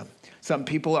Jerusalem. Some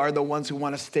people are the ones who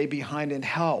want to stay behind and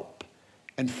help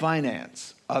and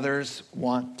finance. Others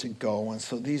want to go. And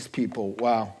so these people,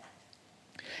 wow,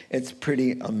 it's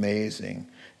pretty amazing.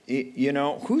 You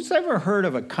know, who's ever heard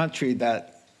of a country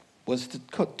that was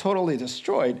totally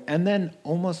destroyed, and then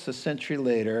almost a century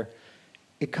later,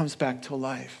 it comes back to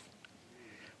life?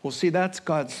 Well, see, that's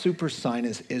God's super sign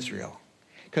is Israel.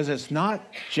 Because it's not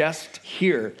just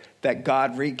here that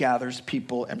God regathers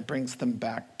people and brings them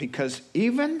back. Because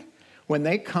even when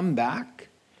they come back,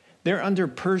 they're under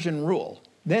Persian rule.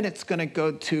 Then it's going to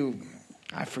go to,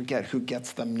 I forget who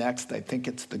gets them next. I think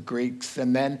it's the Greeks.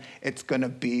 And then it's going to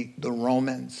be the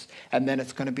Romans. And then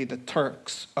it's going to be the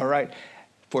Turks. All right?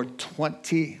 For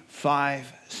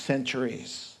 25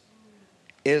 centuries,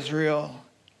 Israel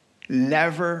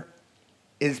never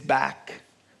is back.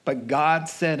 But God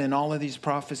said in all of these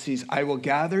prophecies, I will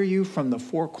gather you from the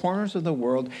four corners of the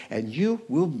world, and you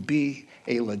will be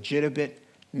a legitimate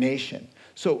nation.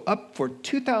 So up for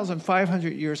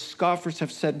 2,500 years, scoffers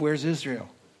have said, where's Israel?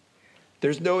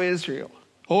 There's no Israel.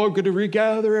 Oh, I'm going to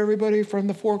regather everybody from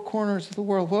the four corners of the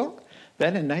world. Well, then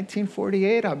in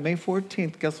 1948, on May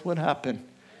 14th, guess what happened?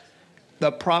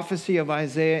 The prophecy of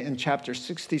Isaiah in chapter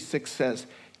 66 says,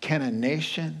 can a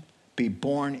nation be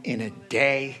born in a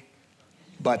day?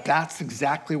 But that's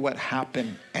exactly what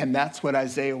happened. And that's what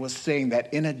Isaiah was saying,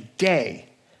 that in a day,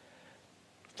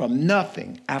 from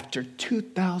nothing, after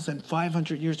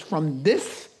 2,500 years from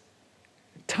this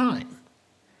time,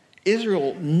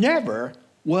 Israel never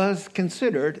was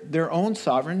considered their own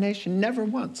sovereign nation, never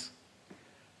once.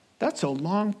 That's a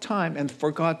long time. And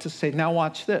for God to say, now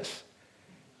watch this.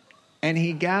 And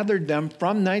he gathered them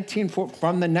from the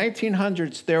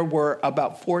 1900s, there were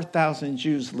about 4,000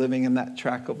 Jews living in that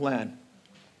tract of land.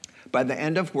 By the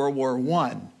end of World War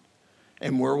I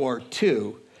and World War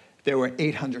II, there were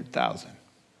 800,000.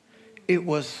 It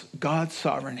was God's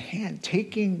sovereign hand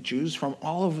taking Jews from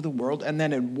all over the world, and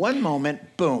then in one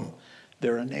moment, boom,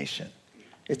 they're a nation.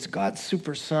 It's God's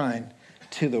super sign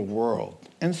to the world.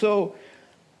 And so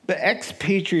the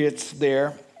expatriates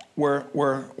there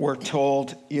were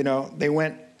told, you know, they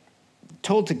went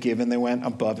told to give, and they went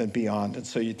above and beyond. And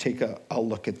so you take a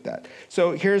look at that.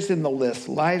 So here's in the list: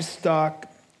 livestock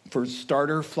for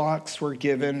starter flocks were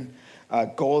given,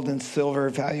 gold and silver,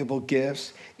 valuable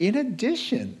gifts, in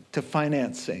addition to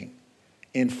financing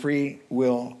in free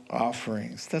will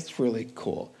offerings. That's really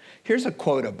cool. Here's a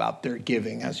quote about their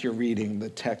giving as you're reading the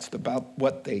text about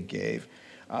what they gave,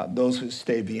 those who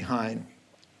stay behind.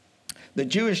 The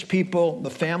Jewish people, the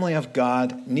family of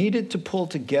God, needed to pull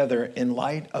together in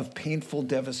light of painful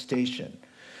devastation.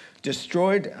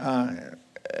 Destroyed,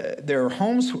 their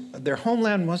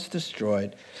homeland was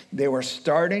destroyed. They were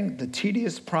starting the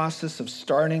tedious process of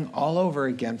starting all over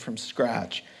again from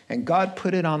scratch. And God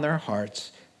put it on their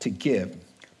hearts to give.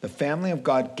 The family of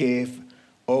God gave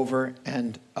over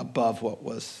and above what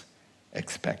was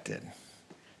expected.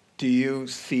 Do you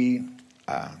see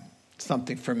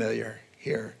something familiar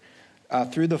here?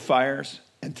 Through the fires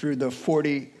and through the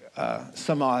 40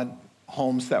 some odd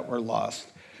homes that were lost,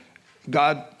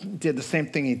 God did the same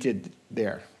thing he did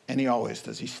there, and he always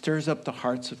does. He stirs up the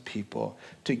hearts of people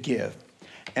to give.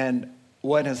 And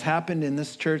what has happened in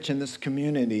this church, in this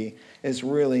community, is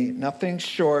really nothing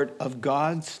short of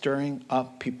God stirring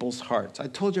up people's hearts. I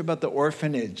told you about the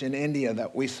orphanage in India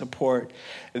that we support.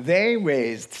 They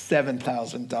raised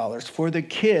 $7,000 for the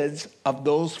kids of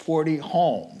those 40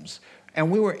 homes. And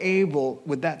we were able,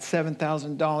 with that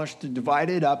 $7,000, to divide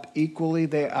it up equally.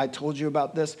 I told you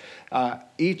about this.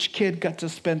 Each kid got to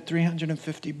spend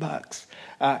 $350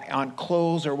 on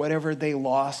clothes or whatever they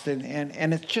lost.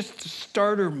 And it's just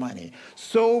starter money.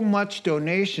 So much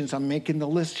donations. I'm making the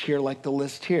list here like the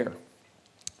list here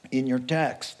in your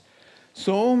text.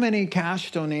 So many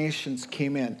cash donations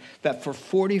came in that for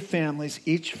 40 families,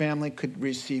 each family could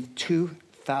receive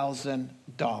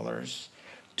 $2,000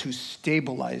 to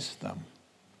stabilize them,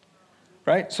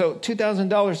 right? So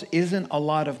 $2,000 isn't a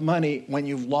lot of money when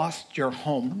you've lost your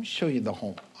home. Let me show you the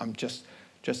home. I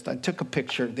took a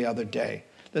picture the other day.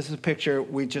 This is a picture,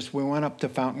 we went up to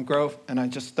Fountain Grove, and I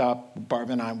just stopped.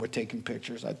 Barb and I were taking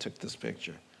pictures. I took this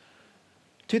picture.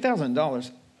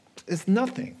 $2,000 is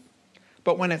nothing.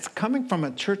 But when it's coming from a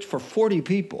church for 40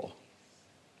 people,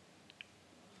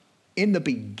 in the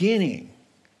beginning,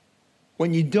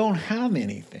 when you don't have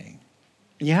anything,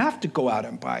 you have to go out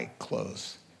and buy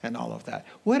clothes and all of that.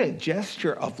 What a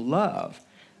gesture of love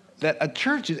that a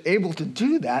church is able to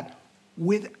do that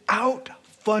without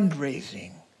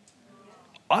fundraising.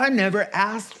 I never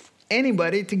asked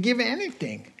anybody to give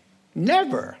anything.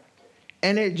 Never.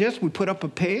 And we put up a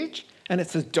page and it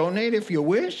says donate if you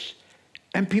wish.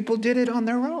 And people did it on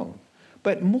their own.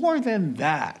 But more than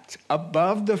that,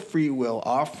 above the free will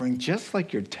offering, just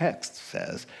like your text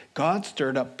says, God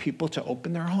stirred up people to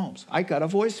open their homes. I got a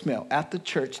voicemail at the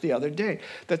church the other day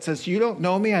that says, you don't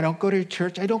know me, I don't go to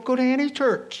church, I don't go to any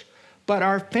church. But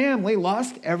our family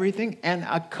lost everything, and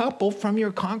a couple from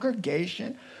your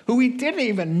congregation who we didn't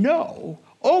even know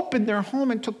opened their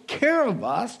home and took care of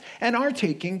us and are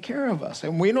taking care of us.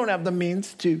 And we don't have the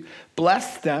means to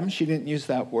bless them. She didn't use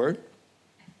that word.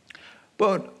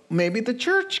 But maybe the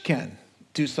church can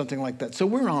do something like that. So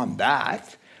we're on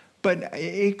that. But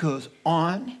it goes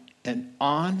on and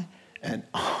on and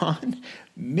on.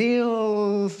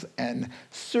 Meals and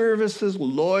services.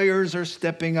 Lawyers are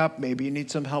stepping up. Maybe you need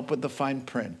some help with the fine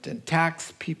print. And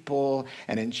tax people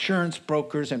and insurance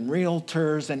brokers and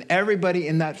realtors and everybody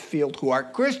in that field who are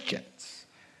Christians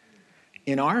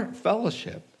in our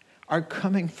fellowship are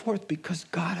coming forth because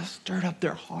God has stirred up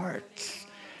their hearts,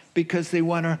 because they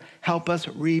want to help us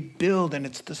rebuild. And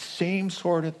it's the same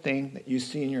sort of thing that you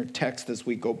see in your text as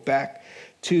we go back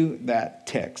to that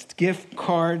text. Gift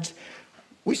cards,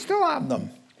 we still have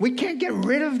them. We can't get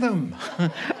rid of them,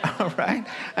 all right?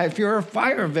 If you're a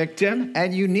fire victim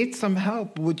and you need some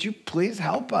help, would you please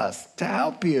help us to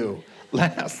help you?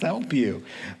 Let us help you,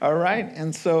 all right?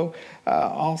 And so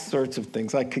all sorts of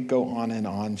things. I could go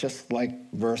on, just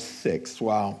like verse 6.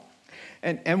 Wow.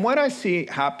 And what I see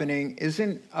happening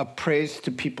isn't a praise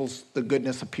to the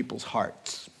goodness of people's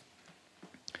hearts,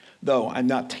 though I'm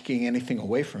not taking anything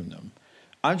away from them.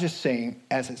 I'm just saying,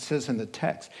 as it says in the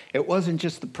text, it wasn't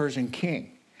just the Persian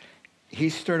king. He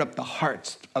stirred up the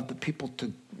hearts of the people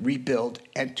to rebuild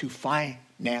and to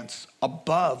finance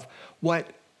above what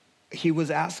he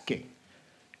was asking.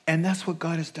 And that's what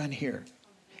God has done here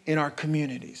in our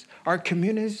communities. Our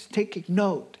communities taking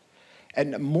note.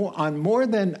 And on more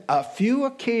than a few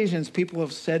occasions, people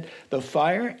have said the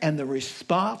fire and the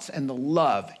response and the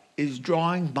love is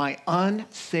drawing my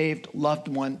unsaved loved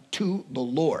one to the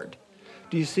Lord.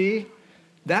 Do you see?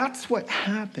 That's what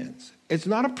happens. It's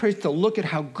not a praise to look at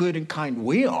how good and kind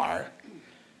we are,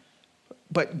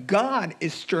 but God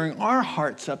is stirring our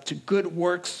hearts up to good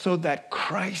works so that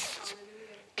Christ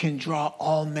can draw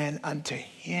all men unto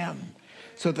him,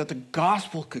 so that the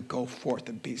gospel could go forth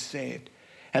and be saved.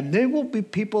 And there will be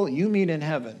people you meet in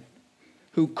heaven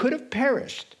who could have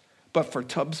perished but for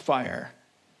Tubbs fire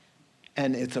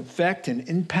and its effect and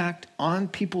impact on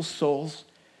people's souls,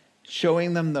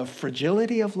 showing them the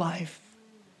fragility of life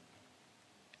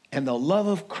and the love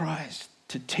of Christ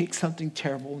to take something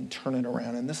terrible and turn it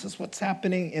around. And this is what's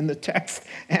happening in the text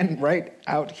and right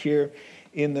out here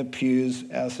in the pews,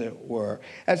 as it were.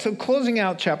 And so closing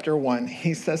out chapter 1,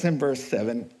 he says in verse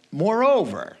 7,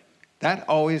 moreover, that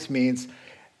always means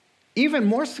even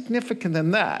more significant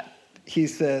than that. He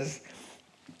says,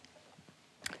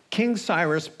 King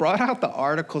Cyrus brought out the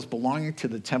articles belonging to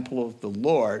the temple of the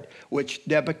Lord, which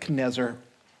Nebuchadnezzar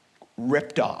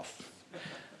ripped off.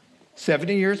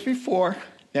 70 years before,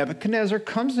 Nebuchadnezzar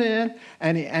comes in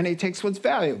and he takes what's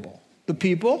valuable, the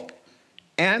people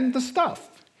and the stuff.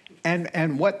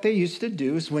 And what they used to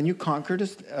do is when you conquered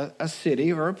a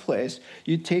city or a place,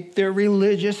 you take their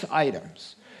religious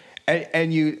items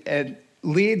and you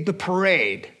lead the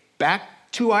parade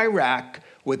back to Iraq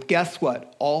with, guess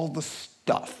what, all the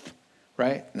stuff,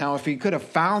 right? Now, if he could have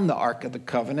found the Ark of the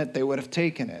Covenant, they would have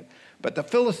taken it. But the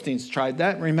Philistines tried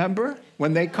that, remember?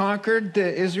 When they conquered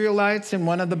the Israelites in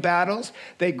one of the battles,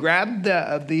 they grabbed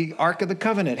the Ark of the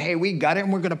Covenant. Hey, we got it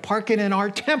and we're going to park it in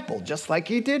our temple, just like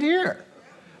he did here.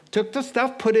 Took the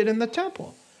stuff, put it in the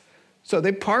temple. So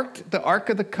they parked the Ark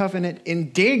of the Covenant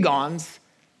in Dagon's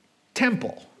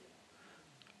temple.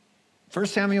 1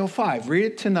 Samuel 5, read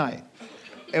it tonight.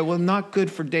 It was not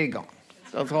good for Dagon.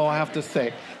 That's all I have to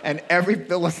say. And every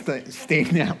Philistine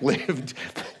that lived,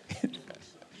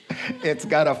 it's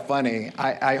got a funny.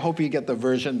 I hope you get the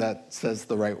version that says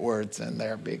the right words in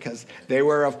there, because they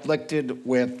were afflicted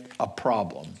with a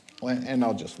problem. And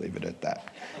I'll just leave it at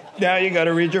that. Now you got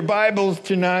to read your Bibles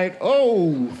tonight.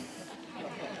 Oh,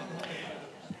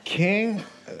 King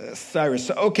Cyrus.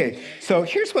 Okay, so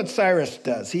here's what Cyrus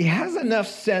does. He has enough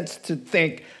sense to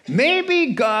think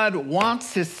maybe God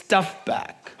wants his stuff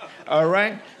back. All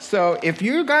right? So if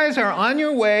you guys are on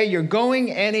your way, you're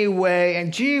going anyway,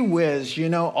 and gee whiz, you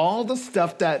know, all the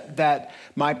stuff that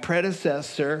my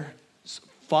predecessor's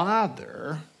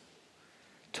father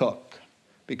took,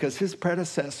 because his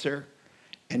predecessor,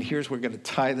 and here's we're going to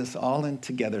tie this all in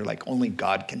together like only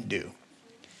God can do.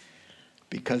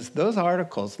 Because those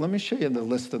articles, let me show you the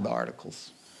list of the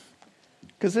articles,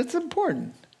 because it's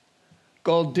important.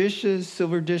 Gold dishes,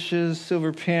 silver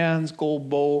pans, gold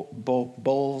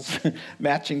bowls,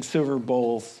 matching silver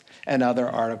bowls, and other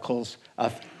articles.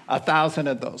 1,000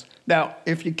 of those. Now,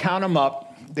 if you count them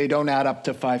up, they don't add up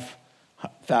to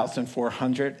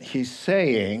 5,400. He's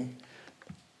saying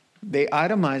they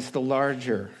itemize the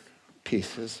larger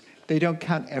pieces. They don't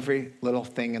count every little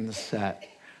thing in the set.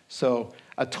 So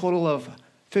a total of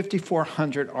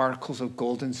 5,400 articles of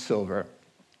gold and silver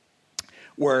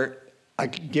were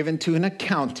given to an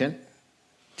accountant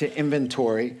to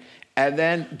inventory, and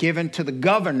then given to the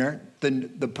governor,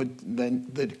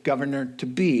 the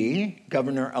governor-to-be,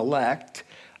 governor-elect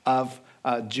of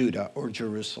Judah or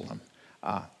Jerusalem.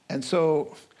 And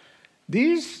so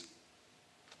these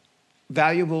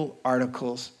valuable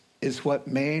articles is what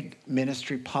made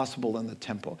ministry possible in the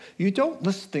temple. You don't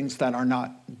list things that are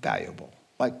not valuable.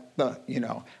 Like,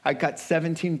 I got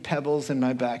 17 pebbles in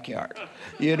my backyard.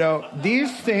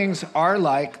 These things are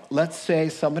like, let's say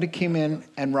somebody came in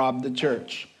and robbed the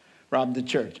church.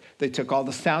 They took all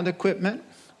the sound equipment,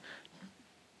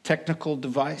 technical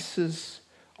devices,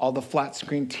 all the flat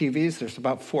screen TVs. There's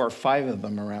about 4 or 5 of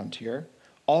them around here.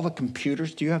 All the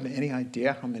computers. Do you have any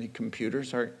idea how many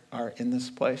computers are in this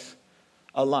place?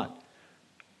 A lot.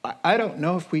 I don't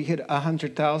know if we hit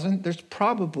 100,000. There's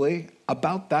probably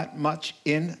about that much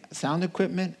in sound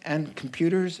equipment and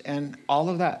computers and all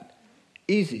of that.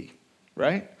 Easy,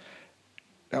 right?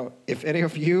 Now, if any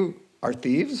of you are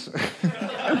thieves,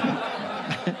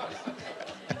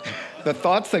 the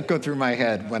thoughts that go through my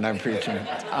head when I'm preaching,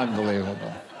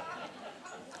 unbelievable.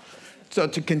 So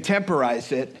to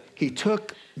contemporize it, he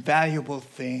took valuable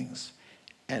things,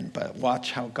 but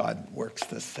watch how God works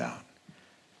this out.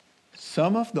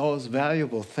 Some of those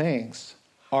valuable things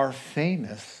are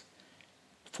famous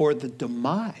for the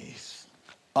demise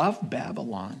of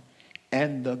Babylon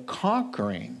and the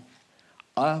conquering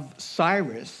of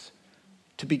Cyrus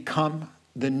to become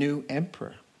the new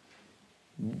emperor.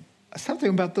 Something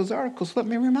about those articles, let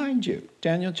me remind you.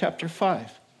 Daniel chapter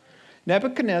 5.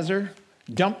 Nebuchadnezzar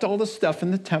dumped all the stuff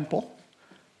in the temple,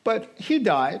 but he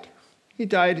died. He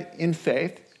died in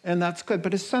faith, and that's good.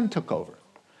 But his son took over,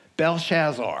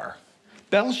 Belshazzar.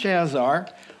 Belshazzar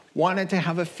wanted to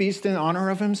have a feast in honor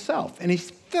of himself, and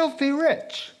he's filthy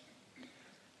rich.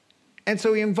 And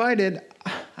so he invited,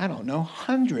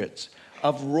 hundreds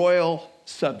of royal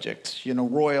subjects,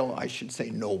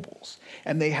 nobles.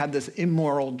 And they had this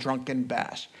immoral, drunken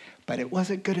bash. But it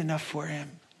wasn't good enough for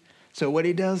him. So what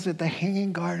he does at the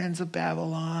Hanging Gardens of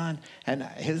Babylon and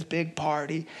his big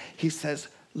party, he says,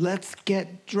 let's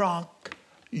get drunk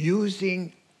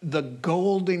using the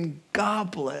golden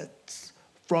goblets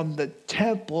from the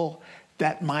temple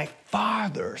that my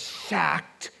father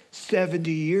sacked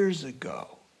 70 years ago.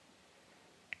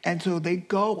 And so they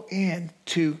go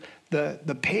into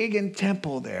the pagan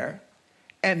temple there,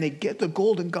 and they get the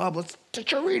golden goblets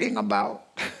that you're reading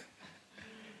about.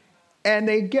 And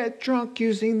they get drunk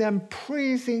using them,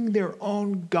 praising their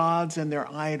own gods and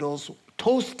their idols,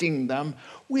 toasting them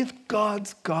with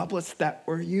God's goblets that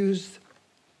were used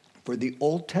for the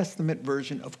Old Testament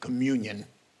version of communion.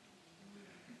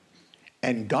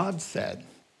 And God said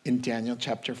in Daniel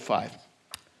chapter 5,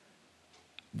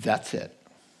 that's it.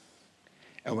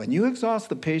 And when you exhaust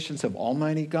the patience of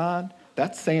Almighty God,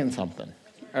 that's saying something,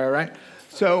 all right?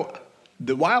 So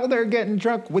while they're getting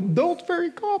drunk with those very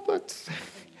goblets,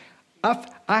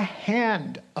 a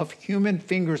hand of human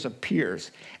fingers appears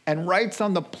and writes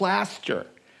on the plaster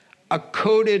a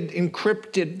coded,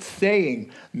 encrypted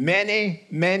saying, many,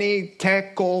 many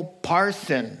tekel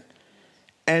parsin.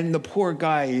 And the poor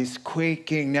guy is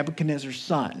quaking, Nebuchadnezzar's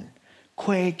son,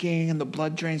 quaking, and the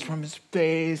blood drains from his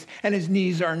face, and his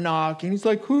knees are knocking. He's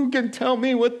like, who can tell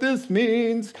me what this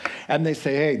means? And they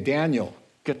say, hey, Daniel,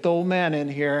 get the old man in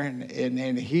here,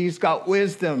 and he's got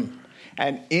wisdom.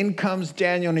 And in comes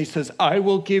Daniel, and he says, I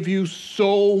will give you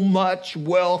so much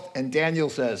wealth. And Daniel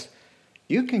says,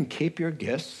 you can keep your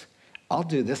gifts. I'll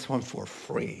do this one for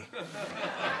free.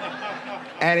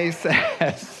 And he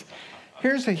says,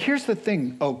 here's the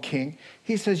thing, O king.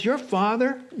 He says, your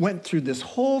father went through this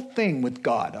whole thing with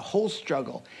God, a whole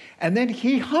struggle. And then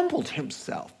he humbled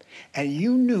himself. And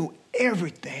you knew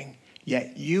everything,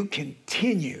 yet you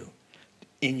continue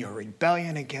in your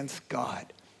rebellion against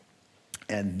God.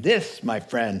 And this, my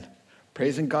friend,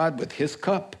 praising God with his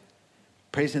cup,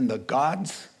 praising the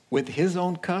gods with his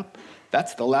own cup,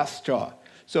 that's the last straw.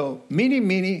 So,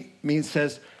 mene means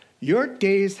says, your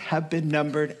days have been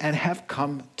numbered and have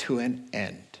come to an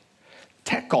end.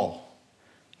 Tekel,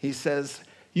 he says,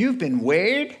 you've been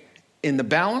weighed in the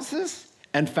balances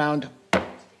and found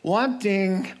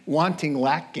wanting,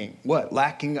 lacking. What?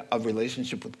 Lacking a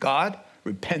relationship with God,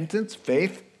 repentance,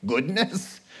 faith,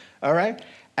 goodness, all right?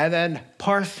 And then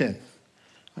parsin.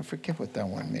 I forget what that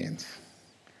one means.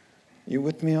 You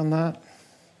with me on that?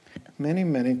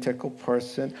 Many Tekel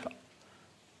Parsin.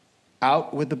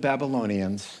 Out with the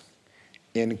Babylonians,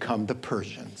 in come the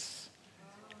Persians.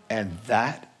 And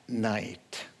that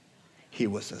night, he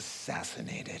was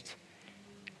assassinated.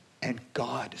 And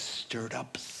God stirred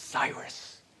up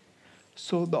Cyrus.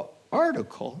 So the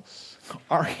articles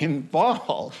are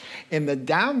involved in the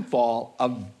downfall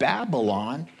of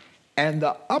Babylon and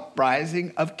the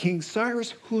uprising of King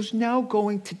Cyrus, who's now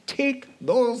going to take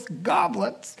those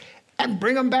goblets and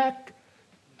bring them back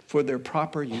for their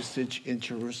proper usage in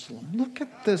Jerusalem. Look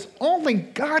at this. Only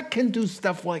God can do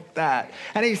stuff like that.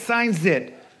 And he signs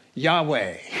it,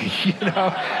 Yahweh.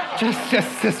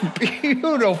 Just this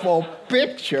beautiful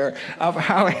picture of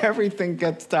how everything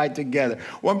gets tied together.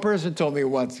 One person told me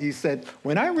once, he said,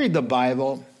 when I read the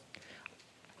Bible,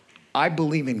 I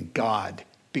believe in God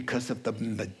because of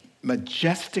the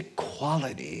majestic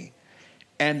quality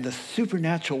and the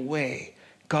supernatural way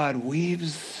God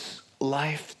weaves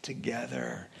life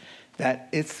together, that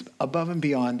it's above and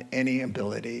beyond any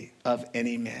ability of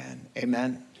any man.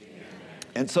 Amen?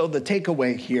 And so the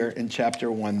takeaway here in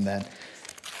chapter 1 then,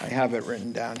 I have it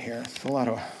written down here. There's a lot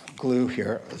of glue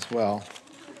here as well.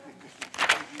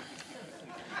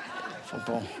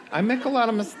 I make a lot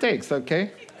of mistakes,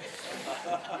 okay?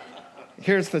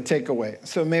 Here's the takeaway.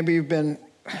 So maybe you've been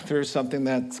through something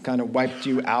that's kind of wiped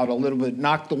you out a little bit,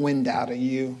 knocked the wind out of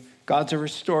you. God's a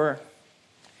restorer.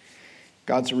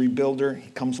 God's a rebuilder.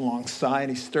 He comes alongside.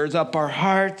 He stirs up our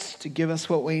hearts to give us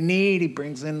what we need. He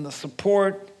brings in the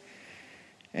support.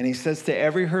 And he says to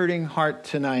every hurting heart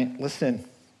tonight, listen,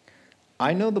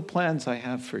 I know the plans I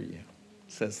have for you,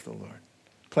 says the Lord.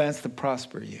 Plans to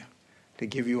prosper you, to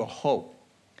give you a hope,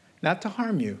 not to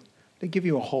harm you, to give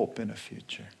you a hope in a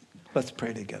future. Let's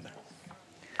pray together.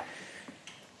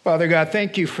 Father God,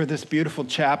 thank you for this beautiful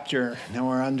chapter. Now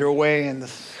we're underway in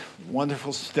this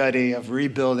wonderful study of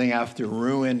rebuilding after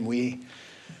ruin. We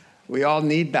all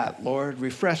need that, Lord.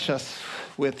 Refresh us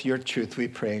with your truth, we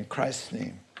pray in Christ's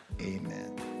name.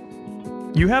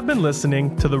 Amen. You have been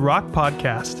listening to the Rock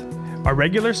Podcast. Our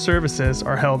regular services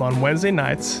are held on Wednesday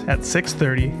nights at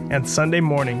 6:30 and Sunday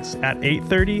mornings at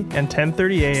 8:30 and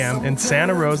 10:30 a.m. in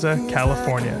Santa Rosa,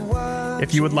 California.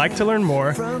 If you would like to learn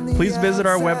more, please visit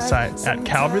our website at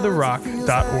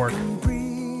calvarytherock.org.